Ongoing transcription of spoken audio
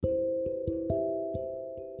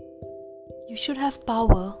You should have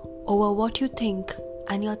power over what you think,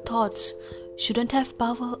 and your thoughts shouldn't have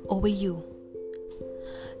power over you.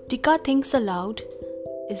 Tika Thinks Aloud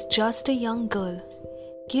is just a young girl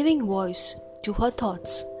giving voice to her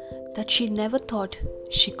thoughts that she never thought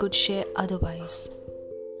she could share otherwise.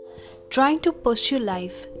 Trying to pursue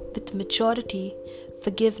life with maturity,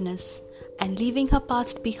 forgiveness, and leaving her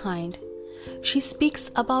past behind, she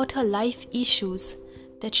speaks about her life issues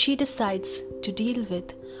that she decides to deal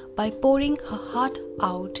with by pouring her heart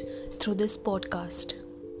out through this podcast.